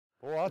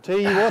Boy, I'll tell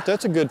you what,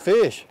 that's a good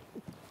fish.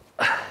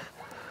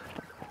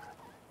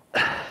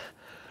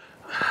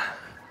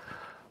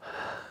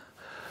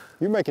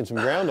 You're making some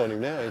ground on him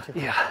now, ain't you?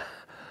 Yeah,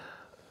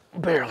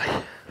 barely.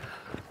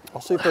 I'll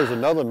see if there's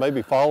another one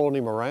maybe following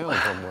him around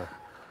somewhere.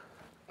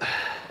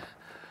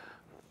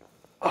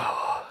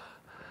 Oh.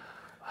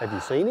 Have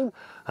you seen him?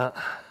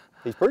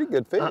 He's pretty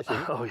good fish, isn't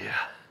he? Oh, yeah.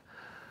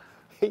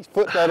 He's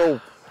put that old...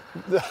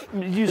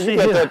 Did you see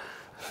him?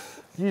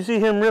 Did you see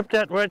him rip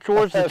that right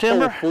towards the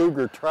timber? That old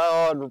Fluger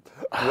trod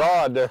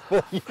rod there.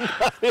 You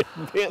got it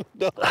bent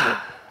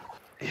over.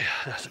 Yeah,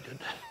 that's a good.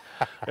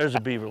 There's a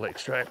Beaver Lake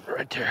stripe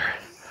right there.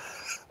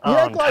 You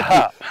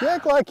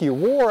act like you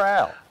wore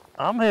out.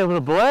 I'm having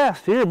a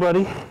blast here,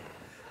 buddy.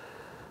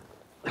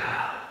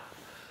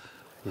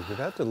 You're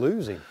about to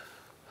lose him.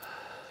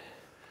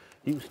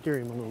 You can steer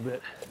him a little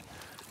bit.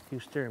 You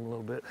steer him a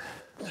little bit.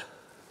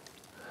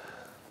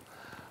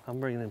 I'm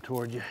bringing him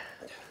toward you.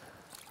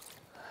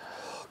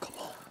 Oh, come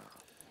on.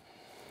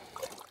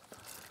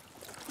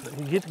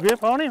 You get the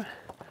grip on him?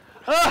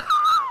 Ah!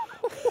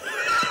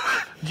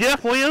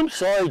 Jeff Williams.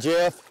 Sorry,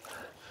 Jeff.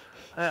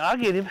 I'll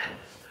get him.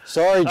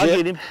 Sorry, Jeff. I'll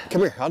get him.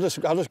 Come here. I'll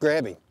just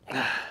grab him.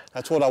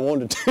 That's what I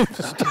wanted to do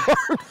to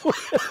start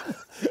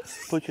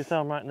with. Put your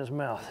thumb right in his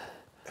mouth.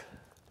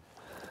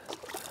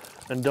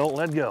 And don't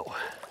let go.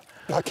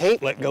 I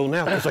can't let go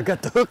now because I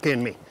got the hook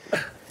in me.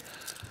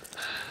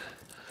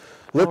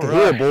 Look at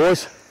here,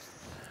 boys.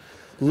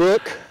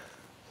 Look.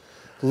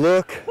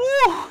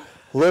 Woo!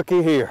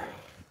 Looky here.